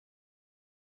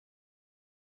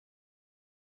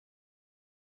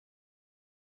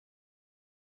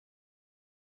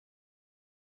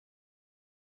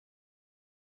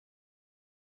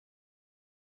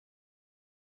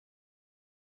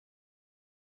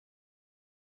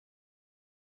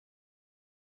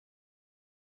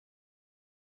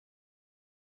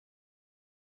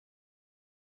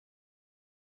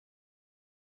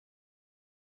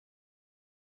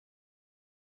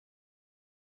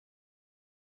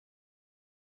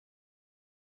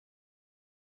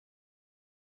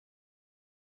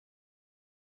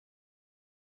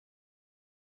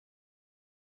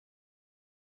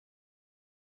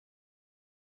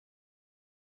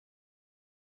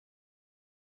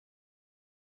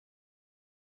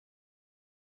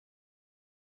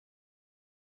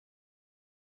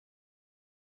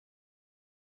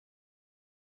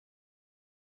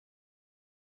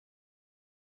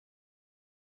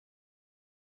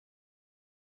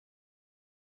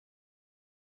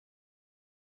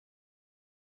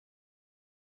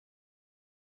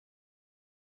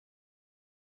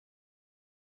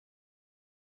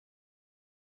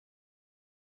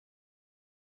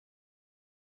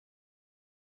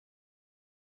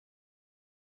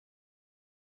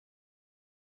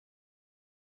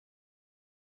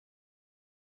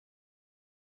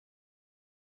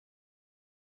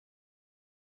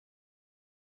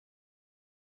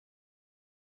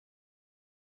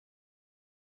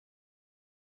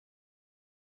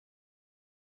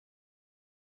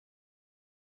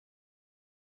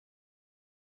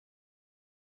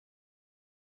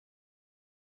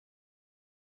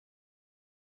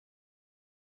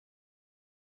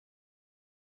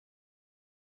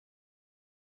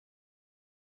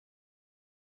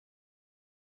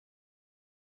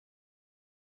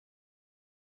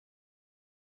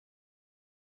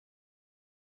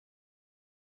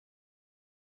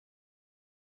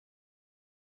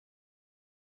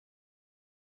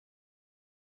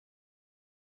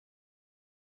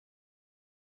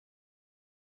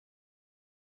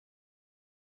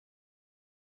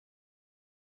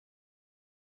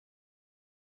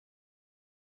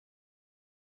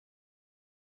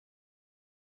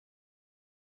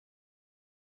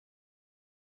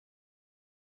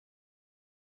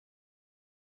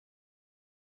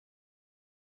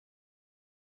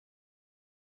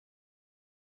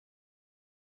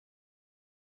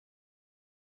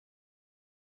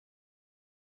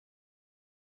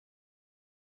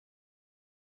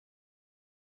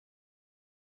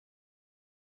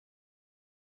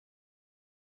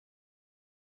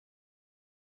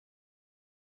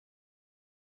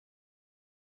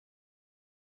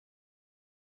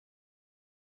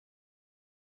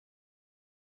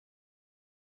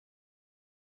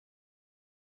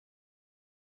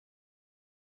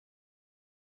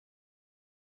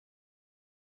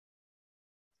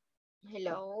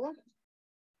Hello.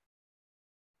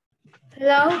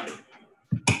 Hello?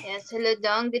 Yes, hello,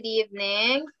 Dong. Good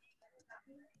evening.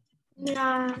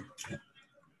 Yeah,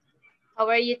 How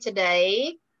are you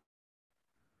today?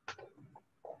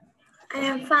 I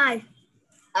am fine.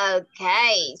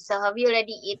 Okay, so have you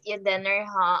already eat your dinner,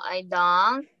 huh,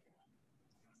 Dong?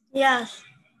 Yes.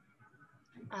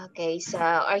 Okay, so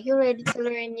are you ready to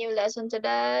learn new lesson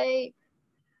today?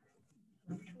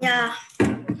 Yeah.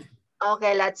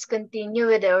 Okay, let's continue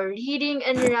with our reading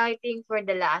and writing for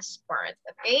the last part,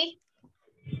 okay?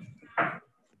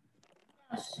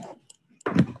 Yes.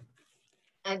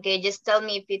 Okay, just tell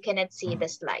me if you cannot see the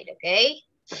slide, okay?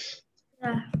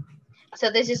 Yeah.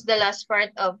 So this is the last part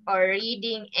of our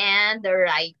reading and the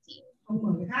writing.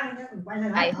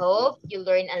 I hope you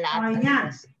learn a lot on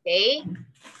this, okay?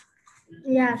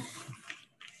 Yes.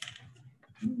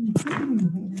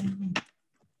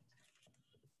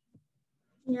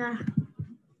 Yeah.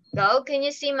 Go, can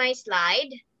you see my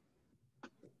slide?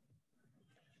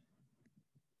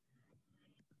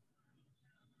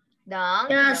 Dong?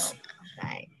 Yes. No.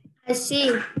 Okay. I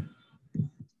see.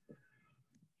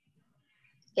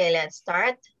 Okay, let's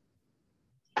start.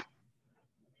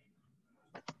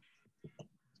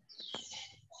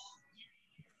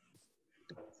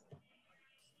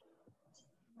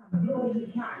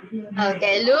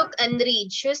 Okay, look and read.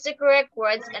 Choose the correct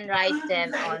words and write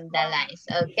them on the lines,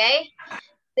 okay?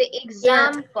 The Yeah.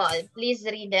 example, please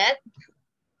read it.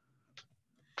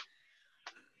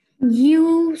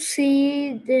 You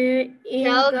see the in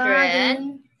Children,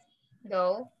 garden.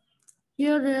 go.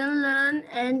 Children learn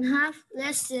and have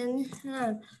lessons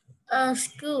at a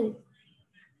school.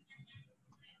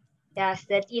 Yes,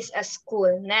 that is a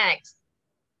school. Next.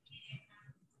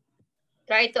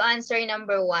 Try to answer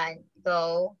number 1.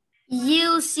 Go.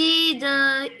 You see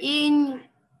the in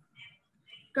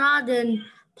garden,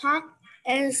 park,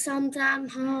 and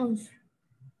sometimes house.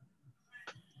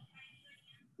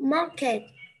 Market.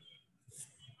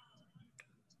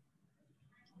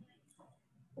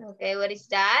 Okay, what is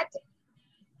that?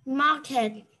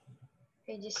 Market.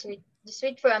 Okay, just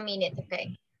wait for a minute,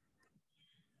 okay?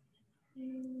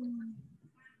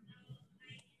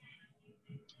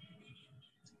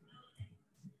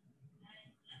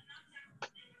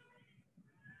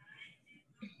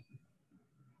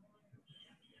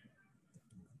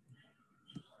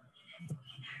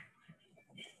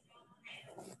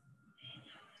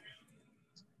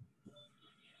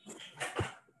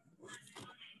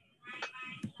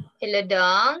 Hello,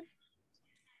 Dong.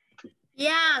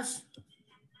 Yes.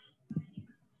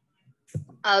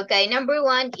 Okay, number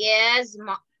 1 is,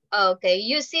 okay,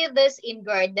 you see this in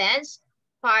gardens,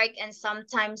 park, and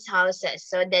sometimes houses.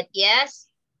 So that yes,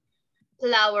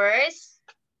 flowers.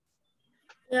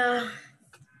 Yeah.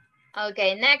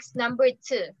 Okay, next, number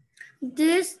 2.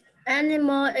 This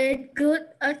animal is good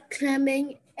at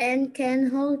climbing and can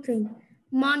holding.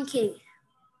 Monkey.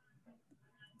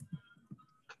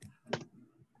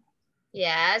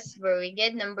 Yes, very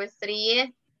good. Number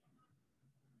 3.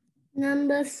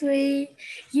 Number 3,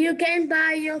 you can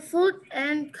buy your food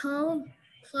and clothes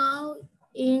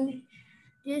in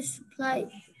this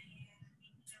place.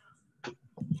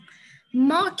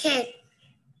 Market.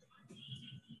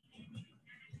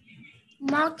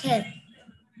 Market.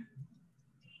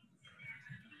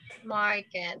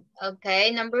 Market.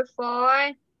 Okay, number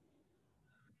 4.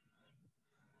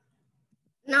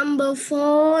 Number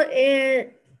 4 is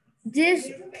this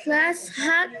place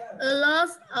has a lot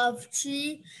of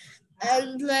trees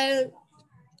and the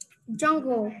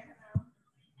jungle.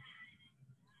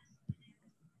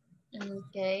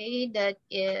 Okay, that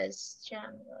is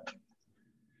jungle.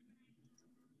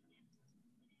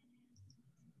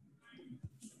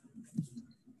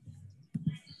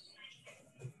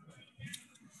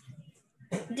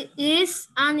 This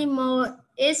animal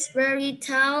is very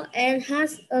tall and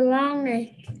has a long neck.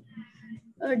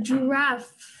 A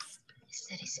giraffe. Yes,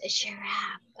 that is a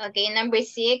giraffe. Okay, number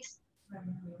 6.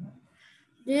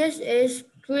 This is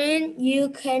green. You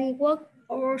can walk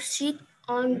or sit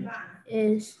on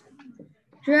its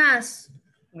grass.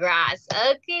 Grass.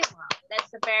 Okay, wow,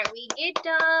 that's a very good.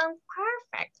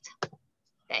 Perfect.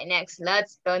 Okay, next,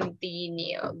 let's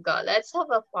continue. Go, let's have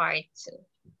a part 2.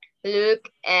 Look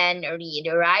and read,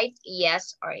 right?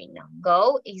 Yes or no.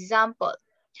 Go, example.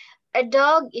 A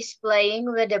dog is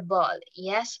playing with a ball.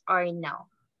 Yes or no?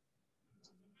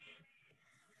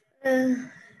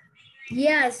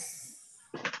 Yes.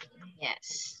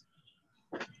 Yes.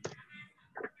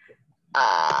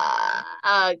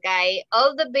 Okay.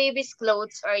 All the baby's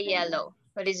clothes are yellow.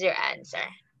 What is your answer?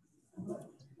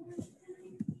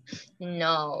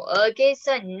 No. Okay,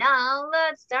 so now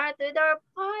let's start with our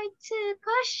part 2.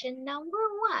 Question number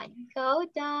 1. Go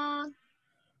down.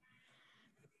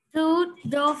 2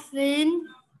 dolphins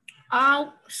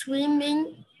are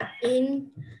swimming in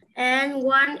and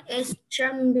one is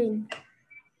jumping.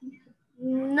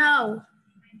 No.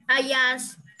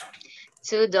 Yes.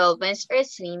 2 dolphins are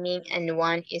swimming and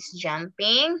one is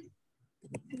jumping.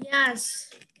 Yes.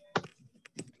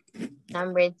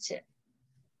 Number 2.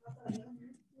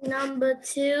 Number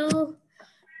 2,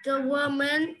 the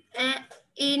woman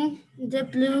in the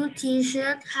blue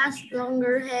t-shirt has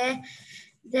longer hair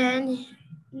than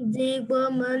the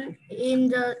woman in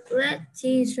the red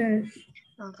t-shirt.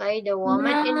 Okay, the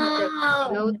woman in the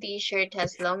blue No. t-shirt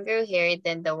has longer hair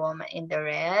than the woman in the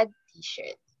red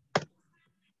t-shirt.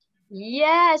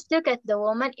 Yes, look at the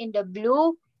woman in the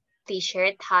blue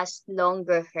t-shirt has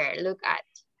longer hair. Look at.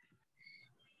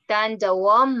 Than the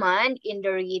woman in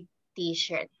the red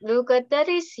t-shirt. Look at that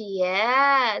is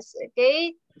yes.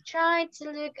 Okay, try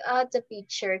to look at the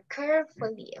picture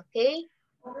carefully. Okay,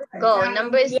 go.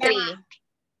 Number Yeah. 3.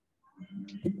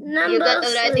 You got Number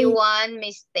already 3, one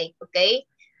mistake. Okay,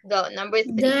 go. Number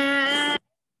 3.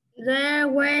 the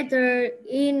weather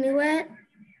in wet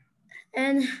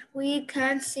and we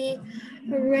can see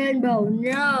a rainbow.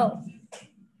 No.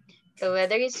 The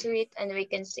weather is sweet and we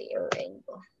can see a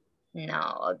rainbow.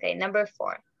 No. Okay, number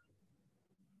 4.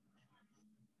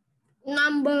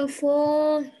 Number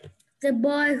 4, the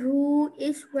boy who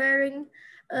is wearing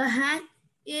a hat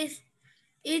is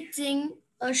eating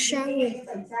a sandwich.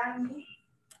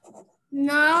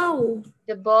 No.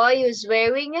 The boy who's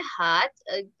wearing a hat,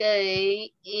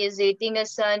 okay, is eating a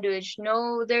sandwich.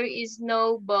 No, there is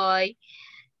no boy.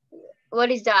 What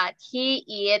is that? He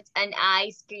eats an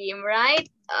ice cream, right?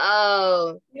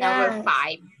 Oh, number Yes.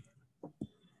 5.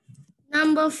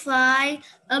 Number 5,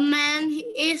 a man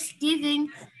is giving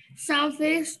some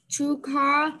fish to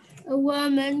Carl, a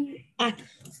woman.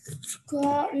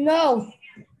 No.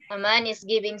 A man is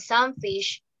giving some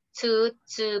fish to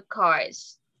 2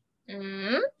 cars.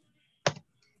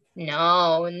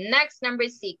 No. Next, number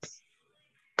 6.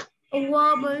 A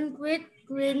woman with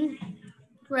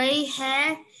gray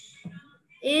hair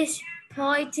is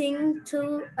pointing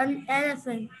to an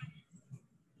elephant.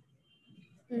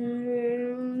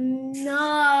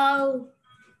 No.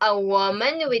 A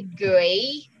woman with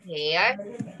gray hair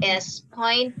is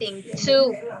pointing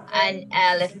to an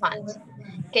elephant.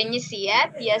 Can you see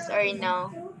it? Yes or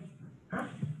no?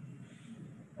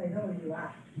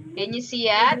 Can you see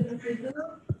it?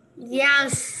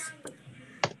 Yes.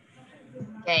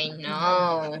 Okay,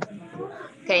 no.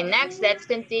 Okay, next, let's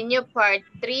continue part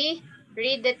 3.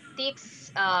 Read the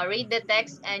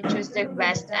text and choose the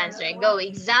best answer. Go,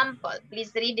 example.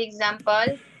 Please read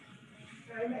example.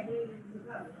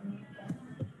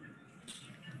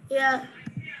 Yeah.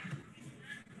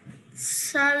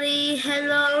 Sally,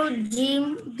 hello,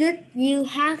 Jim. Did you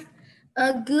have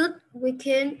a good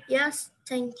weekend? Yes,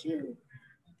 thank you.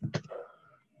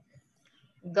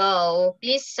 Go.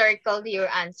 Please circle your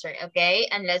answer, okay?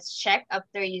 And let's check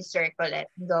after you circle it.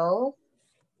 Go.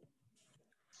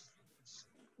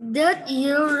 Did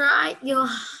you ride your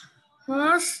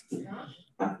horse?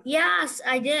 Yes,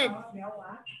 I did.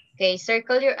 Okay,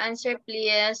 circle your answer,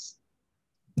 please.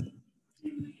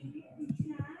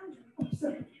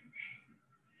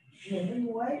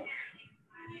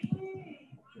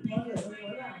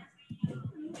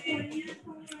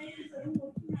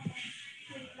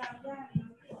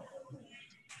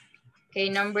 Okay,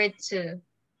 number 2.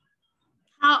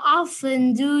 How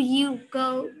often do you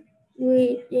go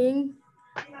reading?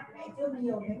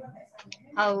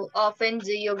 How often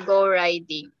do you go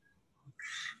riding?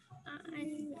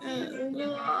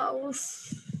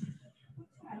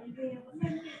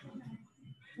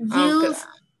 Okay.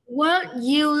 Would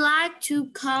you like to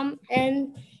come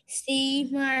and see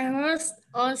my horse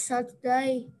on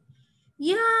Saturday?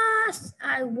 Yes,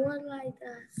 I would like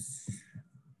that.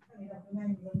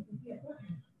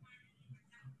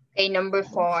 Okay, number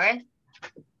 4.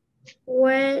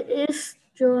 Where is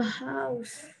your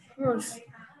house? Horse?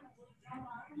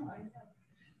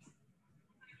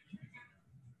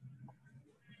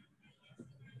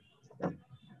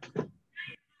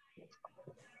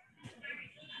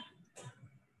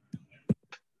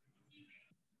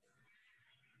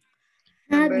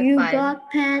 Have Number you 5. got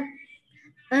pet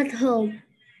at home?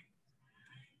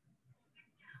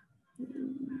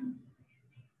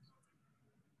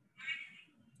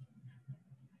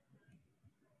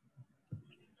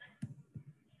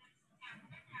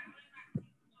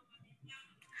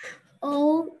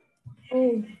 Oh,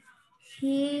 oh,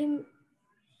 he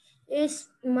is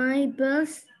my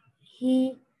boss.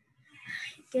 He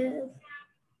get,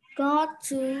 got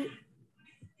to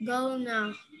go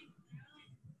now.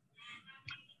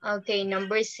 Okay,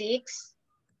 number 6.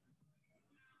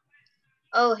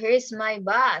 Oh, here's my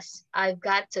bus. I've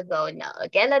got to go now.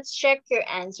 Okay, let's check your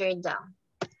answer down.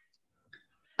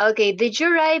 Okay, did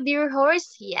you ride your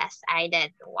horse? Yes, I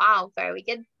did. Wow, very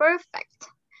good. Perfect.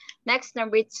 Next,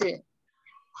 number 2.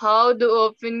 How do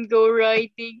often go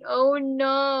riding? Oh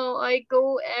no, I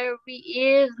go every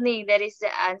evening. That is the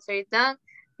answer down.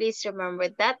 Please remember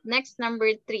that. Next,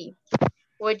 number 3.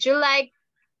 Would you like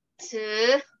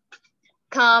to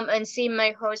come and see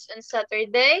my horse on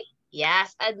Saturday?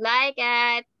 Yes, I'd like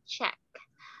it. Check.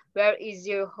 Where is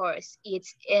your horse?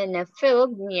 It's in a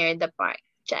field near the park.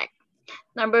 Check.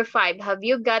 Number 5. Have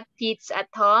you got pets at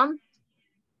home?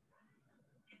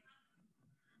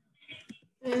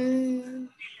 Mm,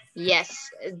 Yes,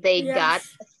 they got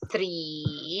yes.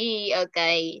 3.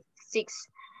 Okay. 6.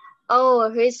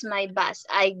 Oh, here's my bus.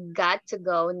 I got to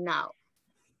go now.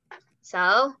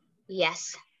 So,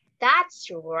 yes,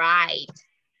 that's right.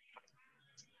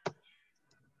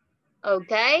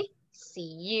 Okay, see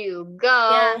you go.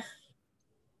 Yes.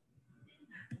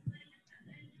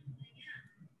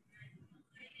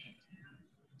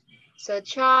 So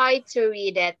try to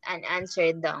read it and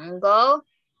answer. Don't go.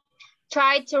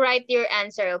 Try to write your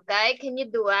answer, okay? Can you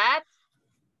do it?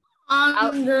 Oh,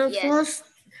 On the yes. first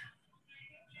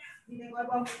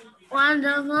on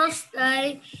the first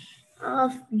day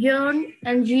of June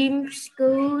and Jim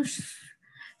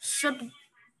sub,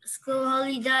 school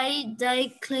holiday,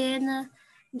 they clean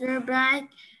their bike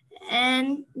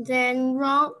and then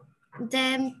rode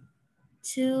them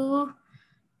to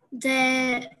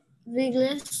the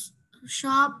village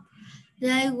shop.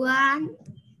 They want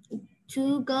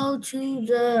to go to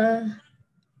the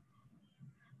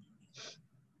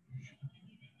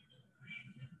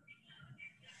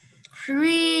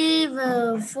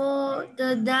river for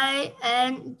the day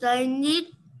and they need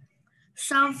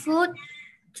some food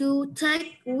to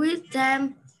take with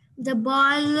them. The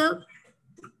boy looked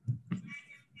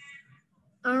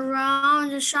around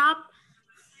the shop.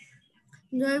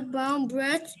 They bought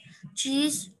bread,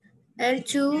 cheese, and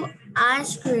two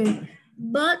ice cream.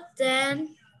 But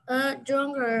then a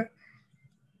drunkard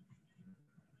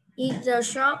in the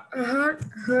shop heard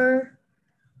her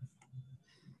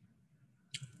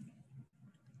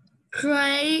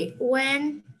cry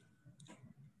when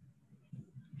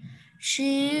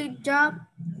she dropped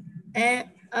a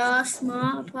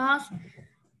small pot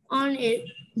on it.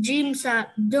 Jim said,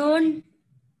 "Don't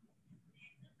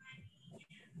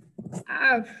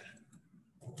arf."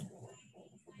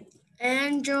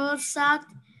 And George said,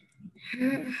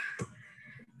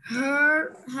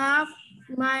 her have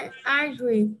my ice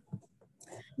cream.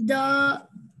 The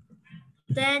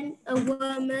Then a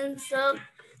woman said,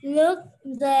 "Look,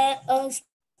 there's a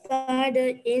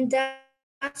spider in that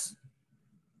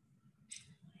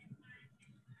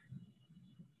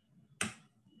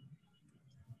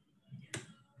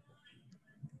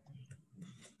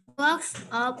box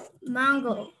of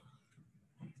mango."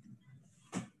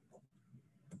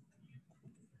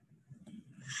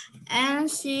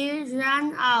 And she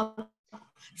ran out.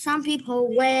 Some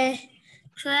people were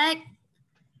scared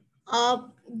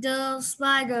of the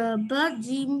spider, but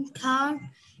Jim caught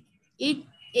it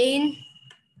in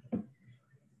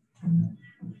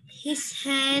his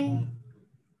hand,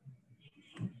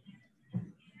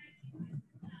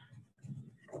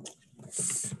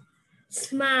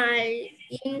 smiled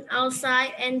in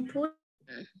outside, and put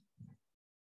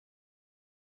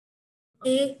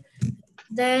it.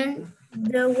 Then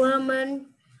the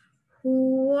woman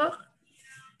who worked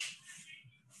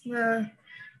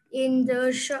in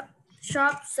the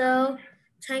shop said,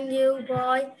 "Thank you,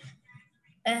 boy,"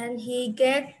 and he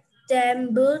get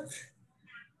them both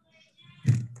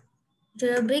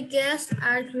the biggest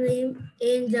ice cream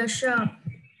in the shop.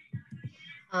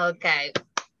 Okay,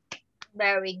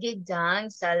 very good, Dong.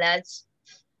 So let's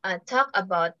talk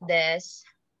about this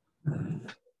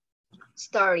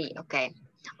story, okay?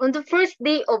 On the first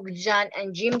day of John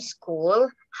and Jim's school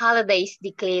holidays,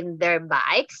 they cleaned their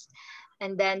bikes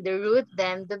and then they route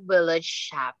them to the village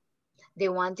shop. They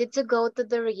wanted to go to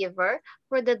the river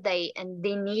for the day and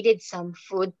they needed some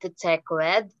food to take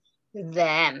with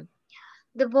them.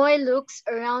 The boy looks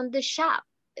around the shop.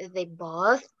 They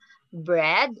bought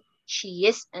bread,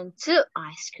 cheese, and two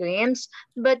ice creams,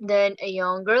 but then a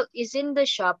young girl is in the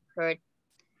shop hurt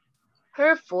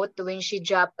her foot when she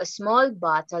dropped a small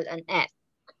bottle on it.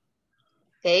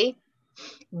 Okay?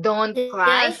 Don't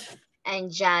cry. Yes,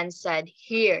 And John said,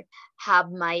 "Here,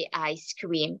 have my ice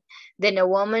cream." Then a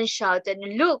woman shouted,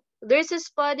 "Look, there's a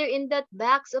spider in that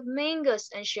box of mangoes,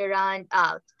 and she ran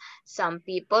out. Some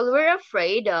people were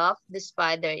afraid of the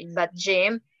spider, but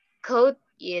Jim caught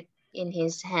it in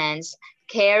his hands,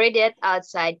 carried it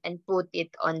outside, and put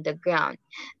it on the ground.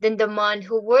 Then the man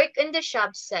who worked in the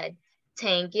shop said,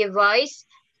 "Thank you, boys."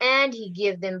 And he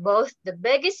gave them both the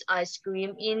biggest ice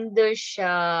cream in the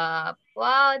shop.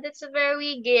 Wow, that's a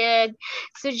very good.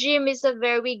 So Jim is a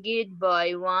very good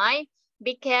boy. Why?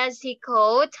 Because he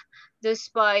caught the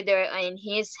spider in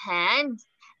his hand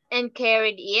and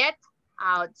carried it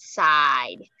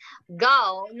outside.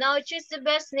 Go. Now choose the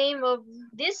best name of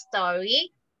this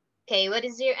story. Okay, what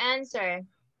is your answer?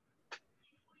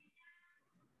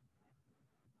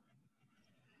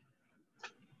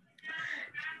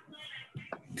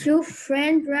 Two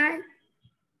friends, right?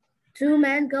 Two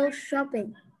men go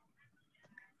shopping.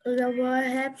 The boy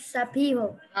helps some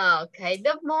people. Okay,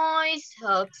 the boys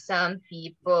help some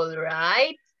people,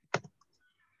 right?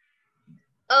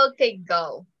 Okay,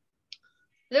 go.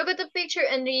 Look at the picture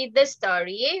and read the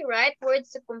story. Write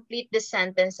words to complete the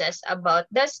sentences about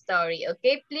the story.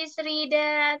 Okay, please read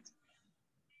it.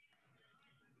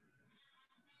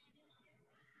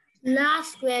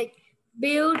 Last week,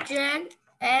 Bill, Jen,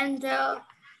 and the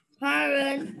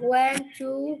parents went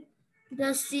to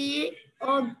the sea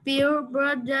on Bill's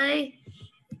birthday.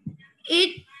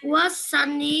 It was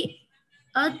sunny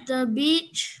at the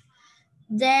beach.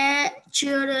 The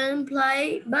children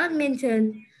played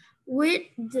badminton with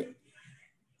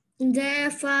their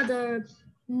father.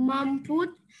 Mom put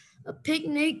a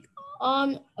picnic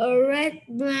on a red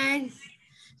blanket.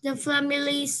 The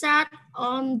family sat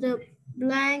on the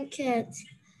blanket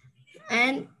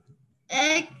and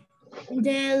ate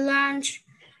their lunch.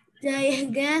 They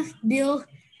gave Bill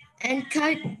and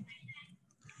cake,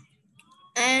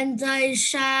 and they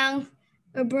sang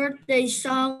a birthday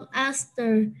song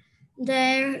after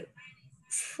their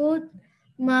food.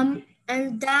 Mom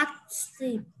and Dad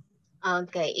sleep.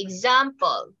 Okay,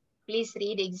 example. Please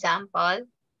read example.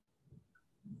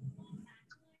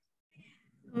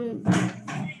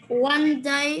 One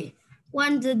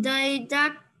the day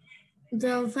that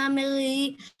the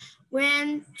family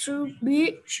went to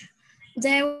beach,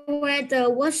 the weather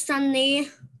was sunny.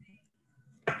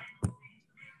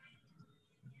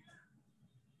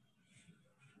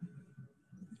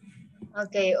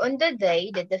 Okay, on the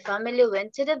day that the family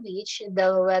went to the beach,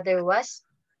 the weather was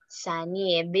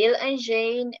sunny. Bill and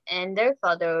Jane and their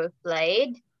father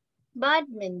played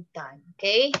badminton.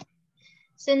 Okay,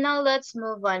 so now let's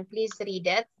move on. Please read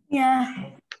it.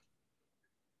 Yeah.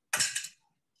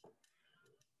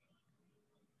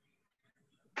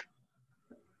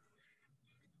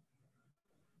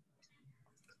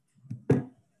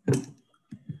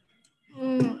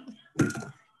 Mm.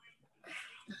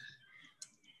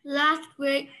 Last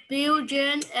week, Bill,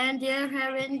 Jen, and their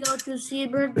parents go to see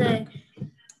birthday.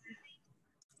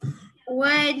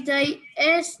 When they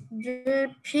ate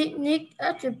the picnic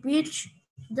at the beach,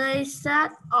 they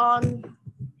sat on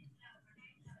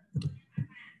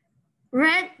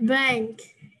red bank.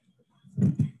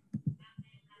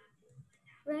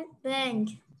 Red bank.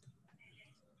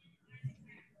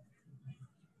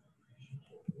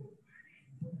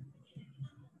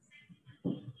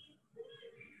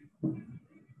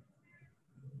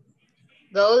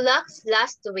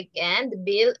 Last weekend,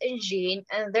 Bill and Jean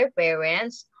and their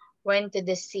parents went to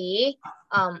the sea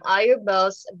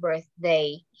Arabelle's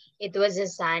birthday. It was a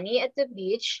sunny at the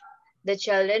beach. The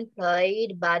children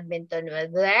played badminton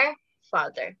with their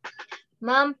father.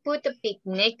 Mom put a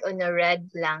picnic on a red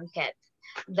blanket.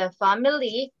 The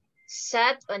family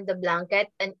sat on the blanket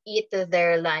and ate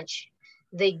their lunch.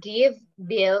 They gave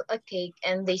Bill a cake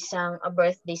and they sang a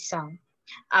birthday song.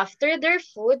 After their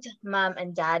food, mom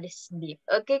and dad sleep.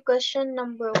 Okay, question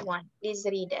number 1. Please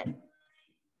read it.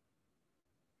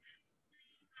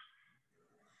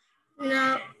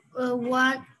 Now,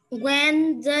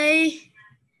 when they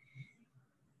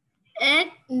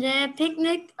ate the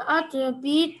picnic at the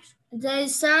beach, they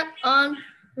sat on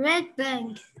red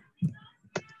bank.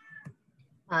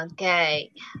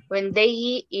 Okay. When they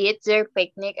eat their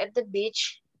picnic at the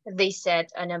beach, they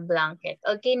sat on a blanket.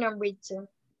 Okay, number 2.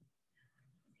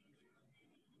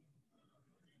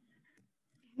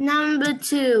 Number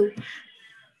 2.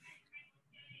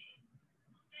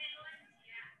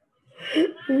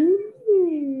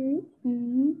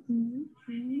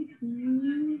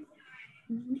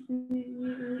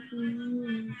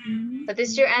 What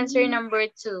is your answer number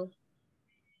 2?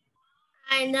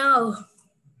 I know.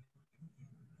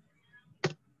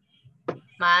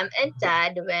 Mom and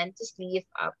dad went to sleep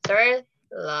after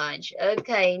lunch.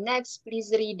 Okay, next,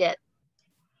 please read it.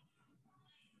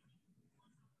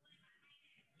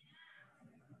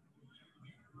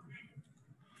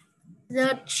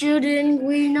 The children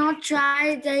will not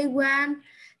try. They want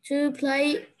to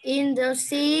play in the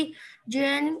sea,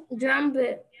 jump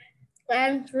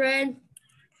and run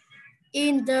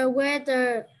in the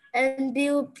weather. And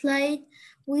Bill played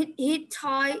with his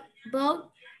toy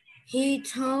boat. He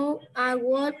thought I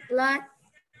would like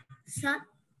such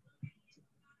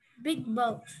big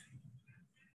boat.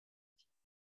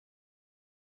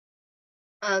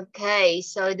 Okay,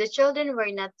 so the children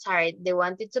were not tired. They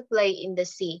wanted to play in the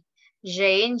sea.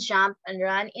 Jane jumped and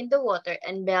ran in the water,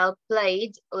 and Belle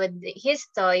played with his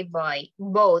toy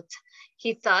boat.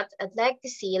 He thought, I'd like to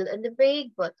sail on the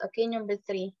big boat. Okay, number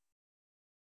 3.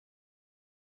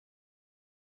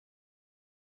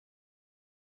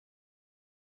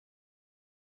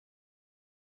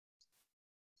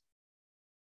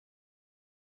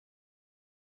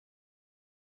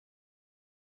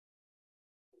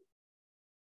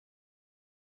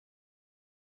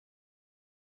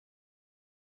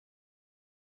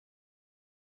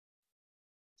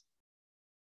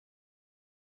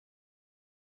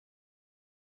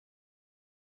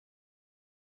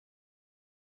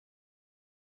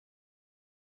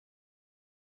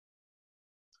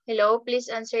 Hello, please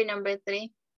answer number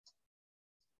 3.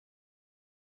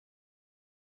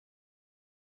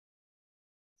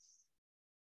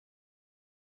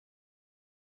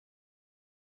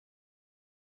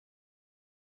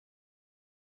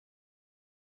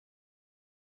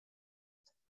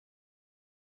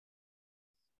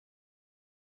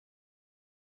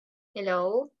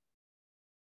 Hello.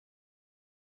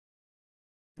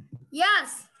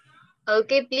 Yes,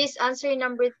 Okay, please answer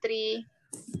number 3.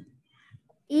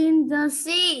 in the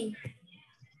sea.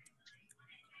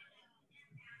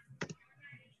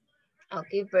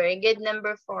 Okay, very good.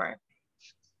 Number 4.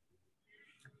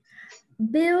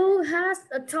 Bill has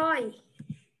a toy.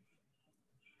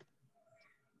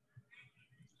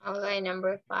 Okay,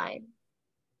 number 5.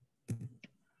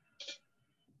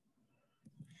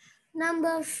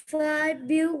 Number 5,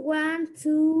 Bill wants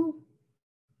to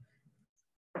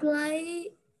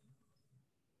play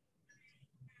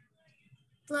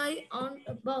play on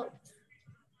a boat.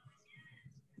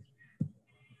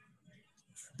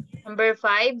 Number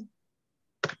 5.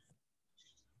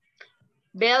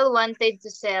 Belle wanted to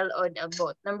sail on a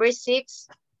boat. Number 6.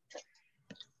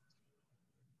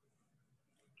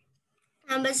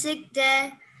 Number 6,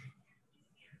 the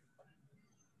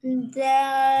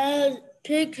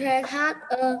pig had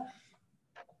a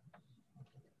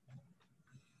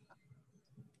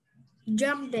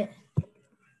jump.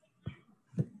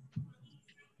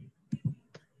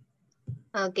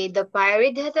 Okay, the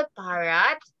pirate had a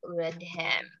parrot with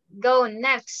him. Go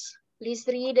next. Please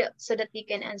read so that you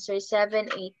can answer 7,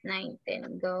 8, 9,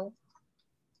 10. Go.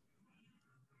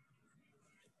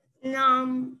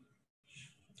 Um,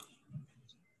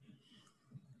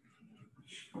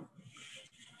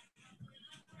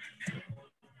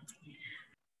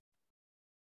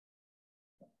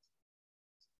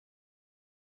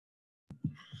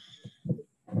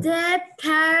 the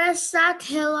parrot said,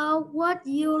 hello, would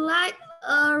you like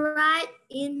a ride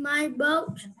in my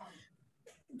boat?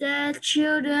 The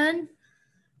children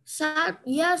said,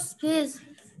 yes, please.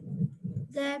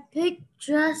 The pig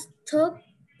just took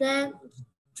them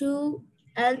to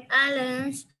an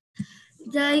island.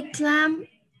 They climbed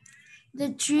the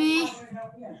tree.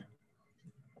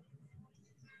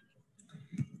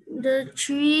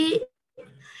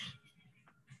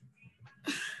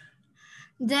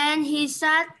 Then he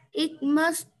said, it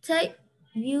must take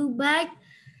you back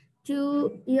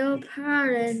to your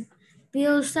parents.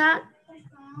 Bill said,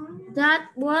 that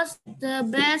was the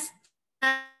best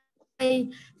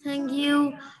day. Thank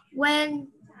you. When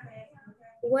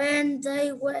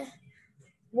they were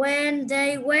when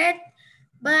they went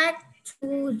back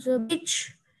to the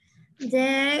beach,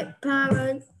 their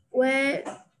parents were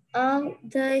out.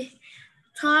 They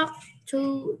talked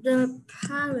to the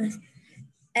parrot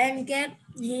and gave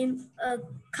him a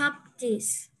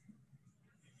cupcake.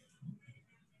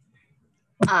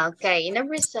 Okay,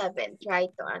 number 7. Try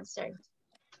to answer.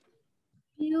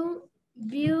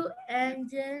 Bill and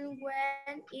Jen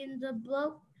went in the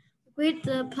boat with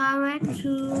the parrot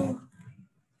to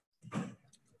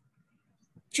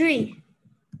tree.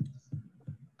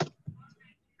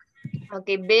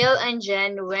 Okay, Bill and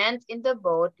Jen went in the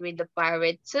boat with the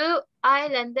pirate to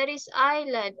island. That is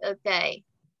island. Okay.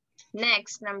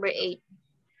 Next, number 8.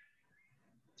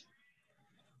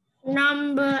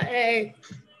 Number 8.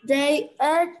 They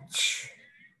urged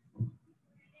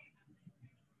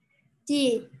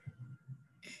the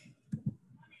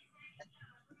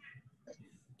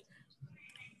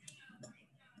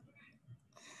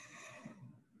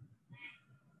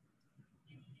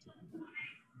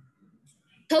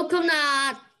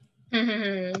Coconut.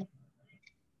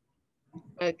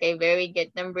 Okay, very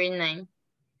good. Number 9.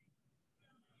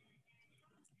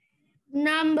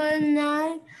 Number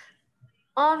 9.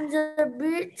 On the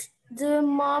beach, the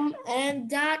mom and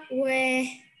dad were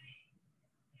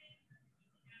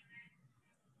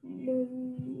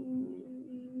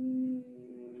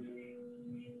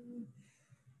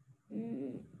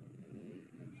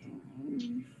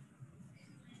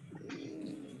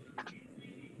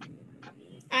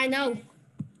I know.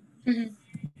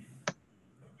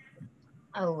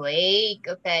 Awake.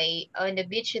 Okay. On the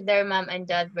beach, their mom and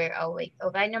dad were awake.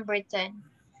 Okay, number 10.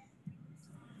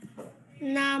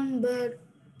 Number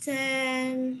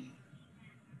 10.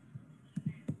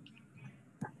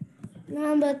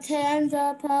 Number 10,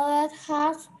 the palette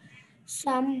has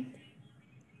some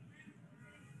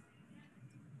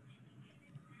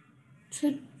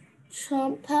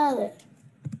some palette.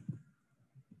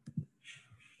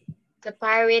 The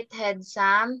pirate had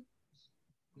some.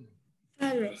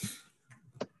 Paris.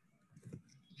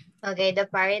 Okay, the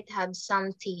pirate have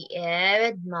some tea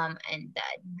with mom and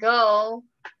dad. Go.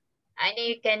 I know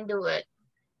you can do it.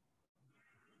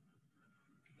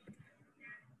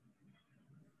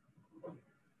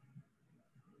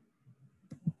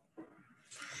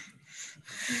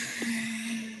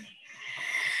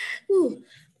 Ooh,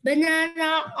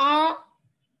 banana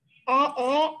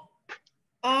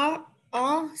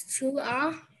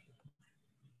sugar.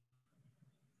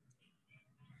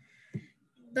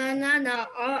 Banana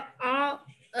are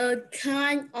a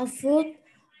kind of fruit.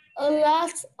 A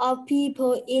lot of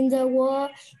people in the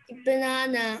world eat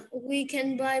banana. We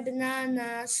can buy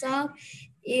banana salt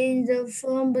in the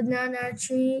from banana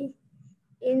tree.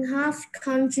 In half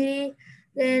country,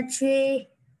 the tree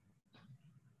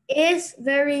is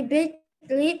very big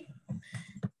leaf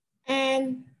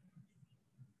and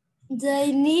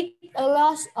they need a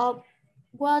lot of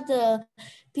water.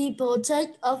 People take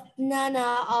a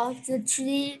banana off the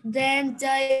tree, then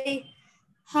they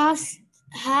have,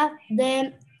 have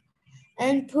them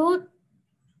and put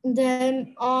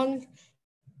them on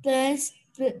plants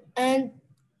and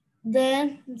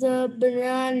then the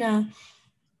banana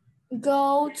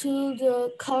go to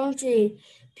the country.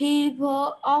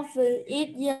 People often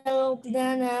eat yellow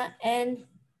banana and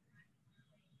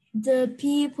the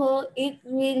people eat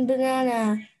green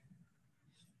banana.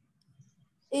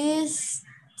 Is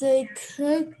they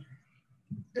cook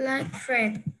like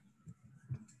bread.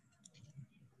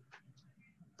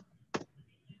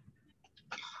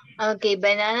 Okay,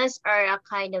 bananas are a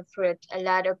kind of fruit. A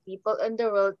lot of people in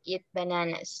the world eat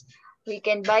bananas. We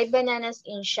can buy bananas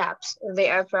in shops. They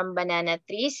are from banana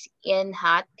trees in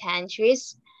hot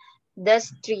countries.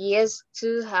 These trees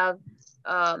to have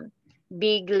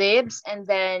big leaves and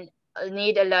then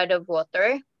need a lot of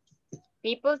water.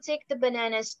 People take the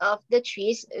bananas off the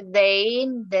trees,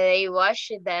 they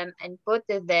wash them and put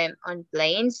them on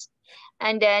planes,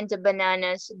 and then the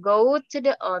bananas go to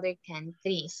the other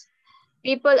countries.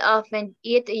 People often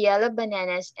eat yellow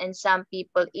bananas and some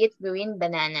people eat green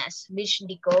bananas, which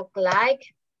they cook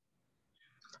like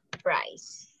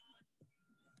fries.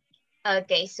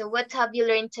 Okay, so what have you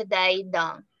learned today,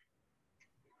 Dong?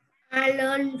 I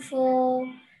learned for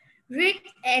read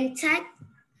and type.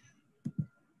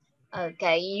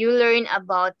 Okay, you learn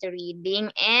about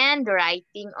reading and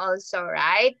writing also,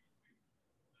 right?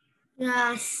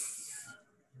 Yes.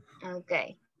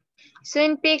 Okay. So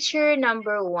in picture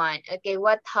number 1, okay,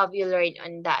 what have you learned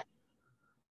on that?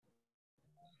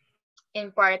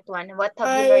 In part 1, what have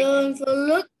you I learned on? learned for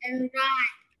look and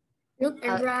write. Look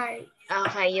and Uh, write.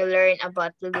 okay, you learn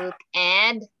about look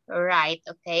and write,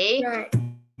 okay? Right.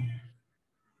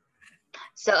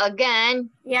 So again,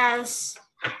 Yes.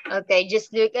 okay,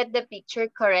 just look at the picture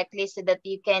correctly so that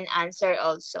you can answer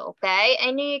also, okay? I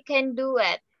know you can do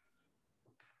it.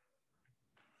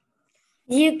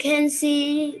 You can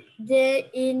see the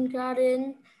in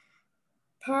garden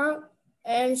park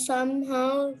and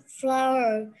somehow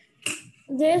flower.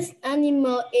 This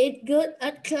animal is good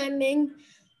at climbing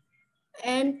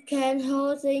and can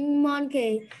holding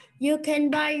monkey. You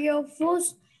can buy your food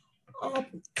or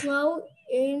clothes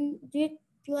in this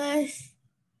place,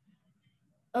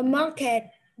 a market.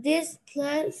 This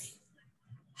place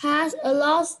has a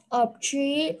lot of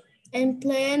tree and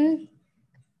plant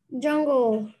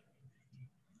jungle.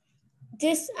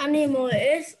 This animal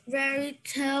is very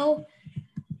tall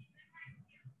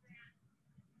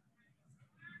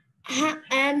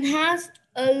and has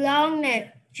a long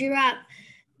neck. Giraffe.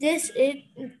 This is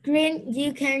green.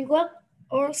 You can walk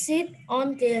or sit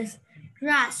on this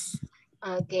grass.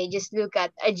 Okay, just look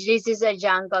at, this is a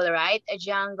jungle, right? A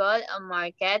jungle, a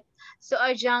market. So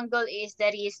a jungle is,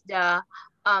 that is the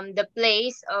the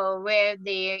place where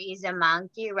there is a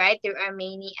monkey, right? There are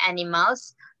many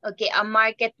animals. Okay, a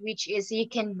market which is you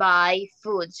can buy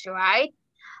foods, right?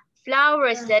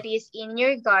 Flowers Yeah. that is in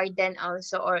your garden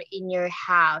also or in your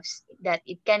house that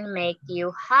it can make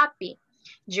you happy.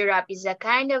 Giraffe is a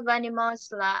kind of animals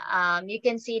you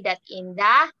can see that in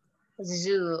the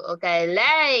zoo. Okay,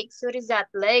 lakes. What is that?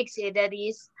 Lakes. That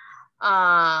is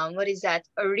what is that?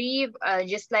 A river,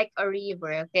 just like a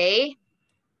river. Okay,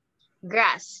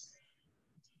 grass,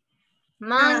 Yeah.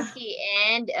 monkey,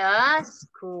 and a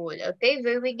school. Okay,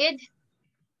 very good.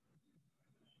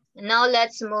 Now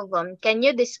let's move on. Can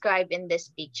you describe in this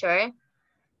picture?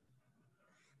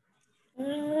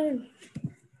 Mm.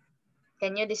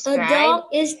 Can you A describe? dog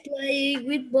is playing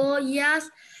with ball. Yes.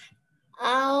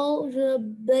 All the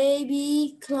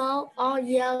baby clothes are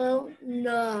yellow.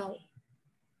 No.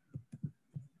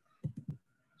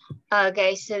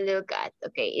 Okay, so look at,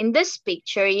 okay, in this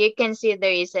picture, you can see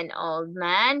there is an old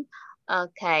man,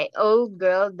 okay, old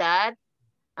girl that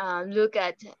look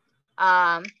at,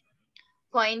 um,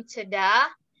 point to the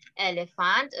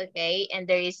elephant, okay, and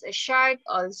there is a shark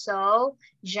also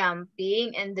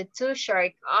jumping, and the two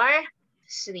sharks are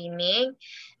swimming,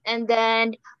 and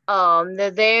then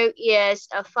there is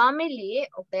a family,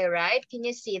 okay, right? Can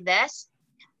you see this?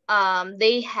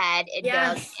 They had a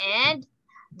dog, Yes. and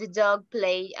the dog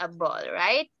played a ball,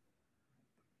 right?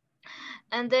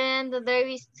 And then there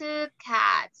is two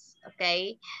cats.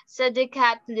 Okay, so the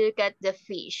cat look at the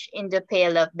fish in the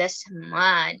pail of the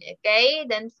swan. Okay,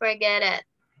 don't forget it.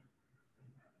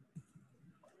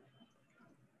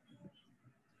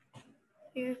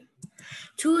 Yeah.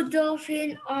 Two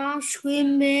dolphins are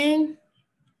swimming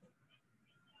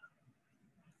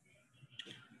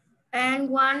and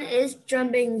one is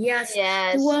jumping. Yes. The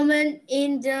Yes. woman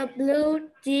in the blue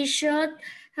t-shirt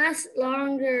has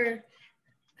longer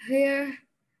hair,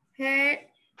 hair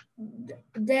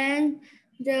than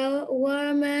the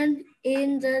woman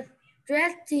in the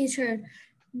red t-shirt.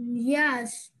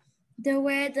 Yes. The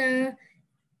weather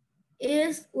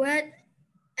is wet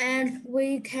and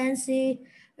we can see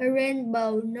a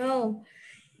rainbow. No,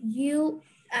 you,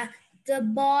 the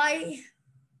boy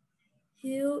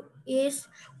who is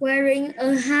wearing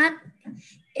a hat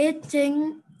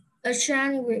eating a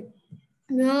sandwich.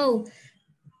 No,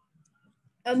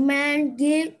 a man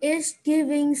is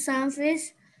giving something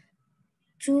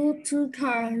to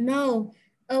her. No,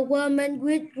 a woman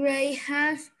with gray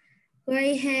hair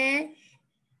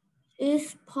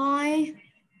is pointing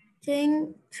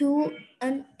to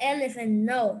an elephant.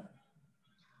 No.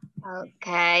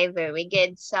 Okay, very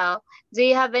good. So, do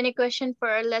you have any question for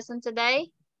our lesson today?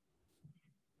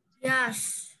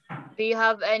 Yes. Do you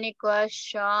have any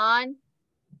question?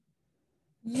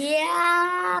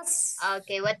 Yes.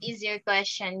 Okay, what is your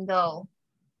question? Go.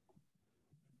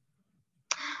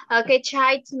 Okay,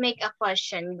 try to make a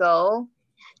question. Go.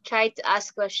 Try to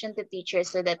ask question to teacher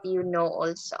so that you know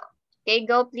also. Okay,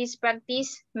 go. Please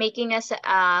practice making us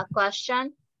a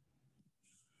question.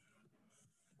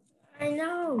 I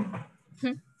know.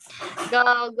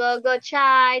 Go, go, go.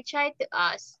 Try to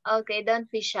ask. Okay, don't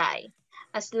be shy.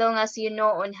 As long as you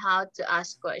know on how to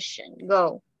ask question.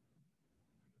 Go.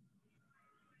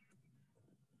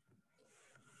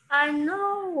 I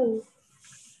know.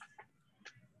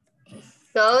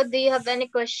 Go. Do you have any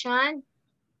question?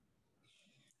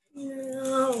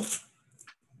 No.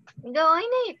 Go. I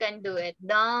know you can do it.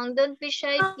 Don't be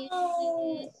shy, No.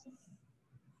 please.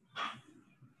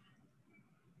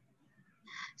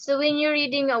 So when you're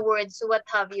reading a word, so what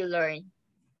have you learned?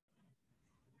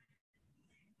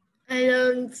 I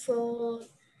learned for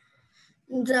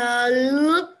the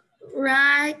look,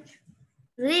 right,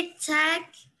 read tag,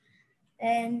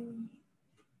 and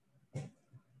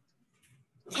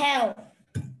tell.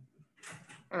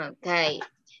 Okay.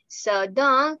 So,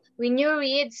 when you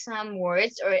read some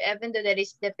words or even though that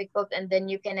is difficult and then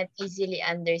you cannot easily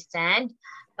understand,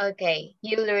 okay,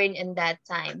 you learn in that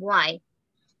time. Why?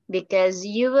 Because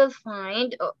you will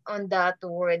find on that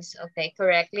words, okay,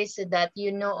 correctly so that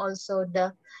you know also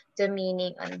the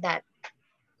meaning on that.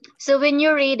 So when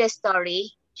you read a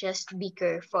story, just be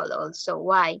careful also.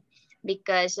 Why?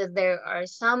 Because there are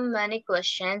some many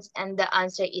questions and the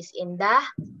answer is in the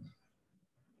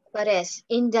but is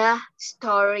in the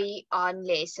story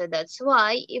only. So that's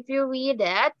why if you read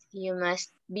it, you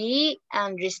must be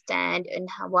understand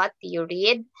on what you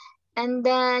read and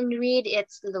then read it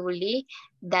slowly.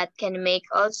 That can make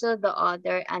also the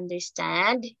other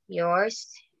understand your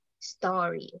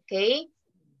story. Okay?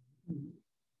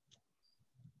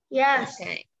 Yes.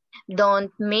 Okay.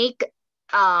 Don't make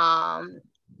um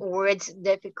words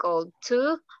difficult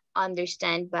to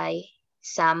understand by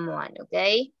someone.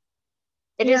 Okay?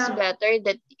 It is better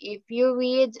that if you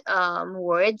read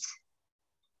words,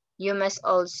 you must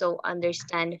also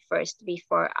understand first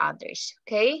before others.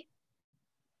 Okay?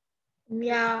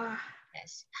 Yeah.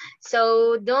 Yes.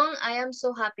 So Dong, I am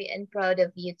so happy and proud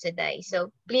of you today.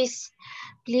 So please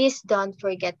don't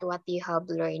forget what you have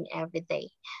learned every day.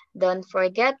 Don't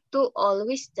forget to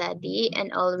always study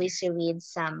and always read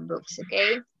some books,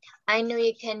 okay? I know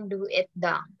you can do it,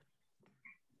 Dong.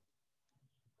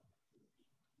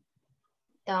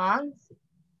 Dong?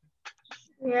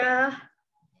 Yeah.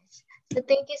 So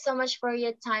thank you so much for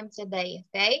your time today,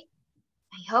 okay?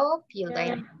 I hope you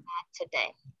learned Yeah. that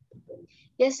today.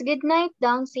 Yes, good night,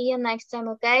 Dong. See you next time,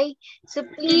 okay? So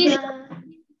Yeah.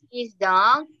 please,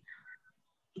 Dong,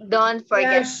 don't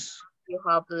forget Yes. you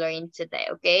have learned today,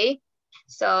 okay?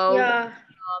 So Yeah.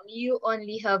 you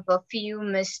only have a few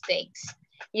mistakes.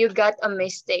 You got a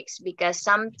mistakes because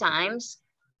sometimes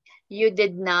you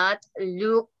did not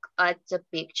look at the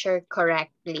picture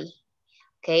correctly.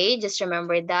 Okay, just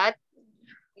remember that.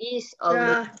 Please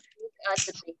always Yeah. look at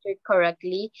the picture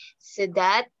correctly so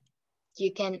that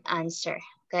you can answer.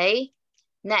 Okay,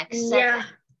 next, Yeah.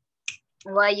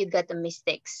 why you got a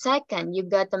mistake. Second, you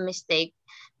got a mistake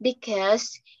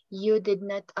because you did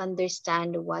not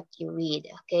understand what you read.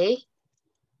 Okay,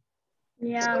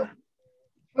 so Yeah.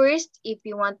 first, if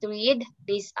you want to read,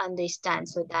 please understand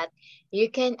so that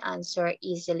you can answer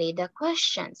easily the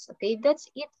questions. Okay, that's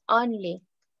it only.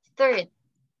 Third,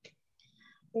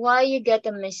 why you get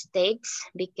the mistakes?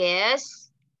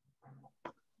 Because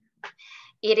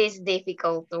it is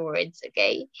difficult words.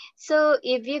 Okay, so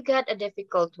if you got a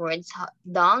difficult words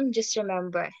down, just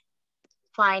remember,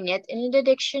 find it in the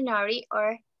dictionary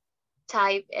or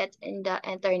type it in the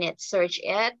internet. Search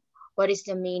it. What is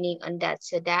the meaning on that?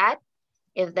 So that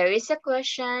if there is a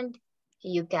question,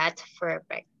 you got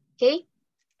perfect. Okay.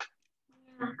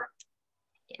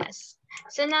 Yes.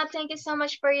 So now thank you so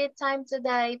much for your time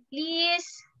today. Please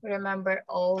remember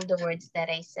all the words that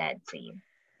I said to you.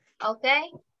 Okay?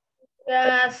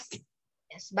 Yes.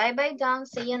 Yes. Bye-bye, Dong.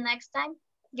 See you next time.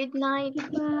 Good night.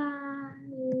 Bye.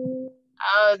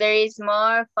 Oh, there is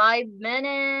more. 5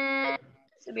 minutes.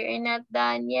 We're not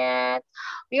done yet.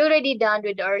 We already done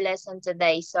with our lesson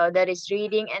today. So that is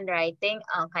reading and writing.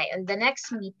 Okay. On the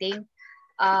next meeting,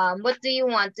 what do you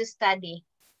want to study?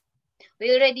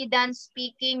 We already done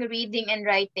speaking, reading, and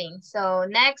writing. So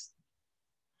next,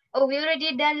 oh, we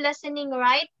already done listening,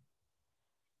 right?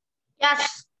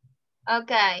 Yes.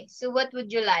 Okay, so what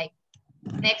would you like?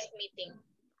 Next meeting.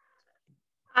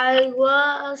 I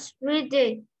was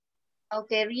reading.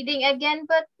 Okay, reading again,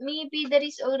 but maybe that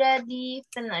is already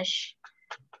finished.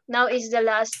 Now is the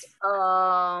last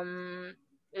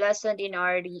lesson in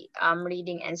our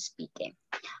reading and speaking.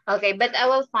 Okay, but I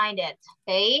will find it,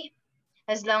 okay?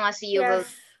 As long as you will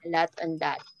Yes. a lot on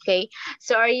that. Okay.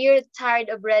 So are you tired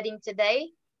of reading today?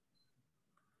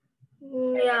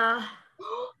 Yeah.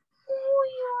 Oh,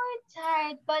 you are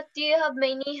tired. But do you have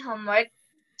many homework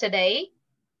today?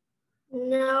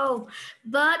 No,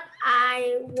 but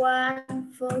I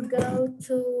want to go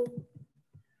to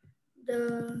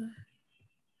the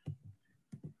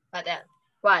What else?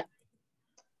 What?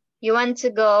 You want to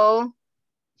go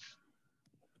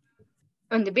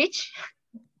on the beach?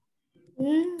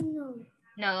 no.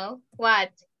 No. What?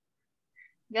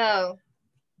 Go.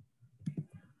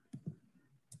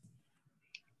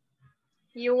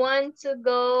 You want to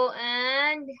go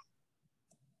and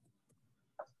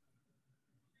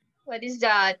what is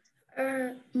that?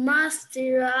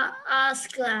 Master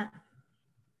Askla.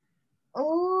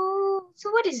 Oh,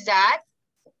 so what is that?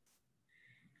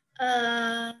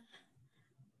 Uh,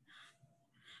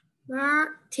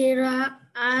 Master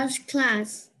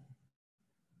class.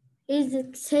 Is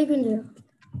it secondary?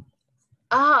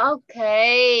 Ah,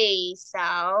 okay.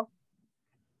 So,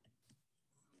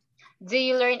 do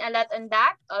you learn a lot on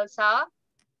that also?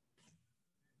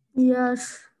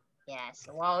 Yes. Yes.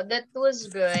 Wow, that was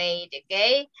great.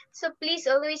 Okay. So please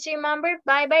always remember,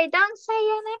 bye-bye. Don't say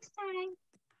you next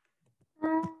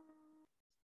time.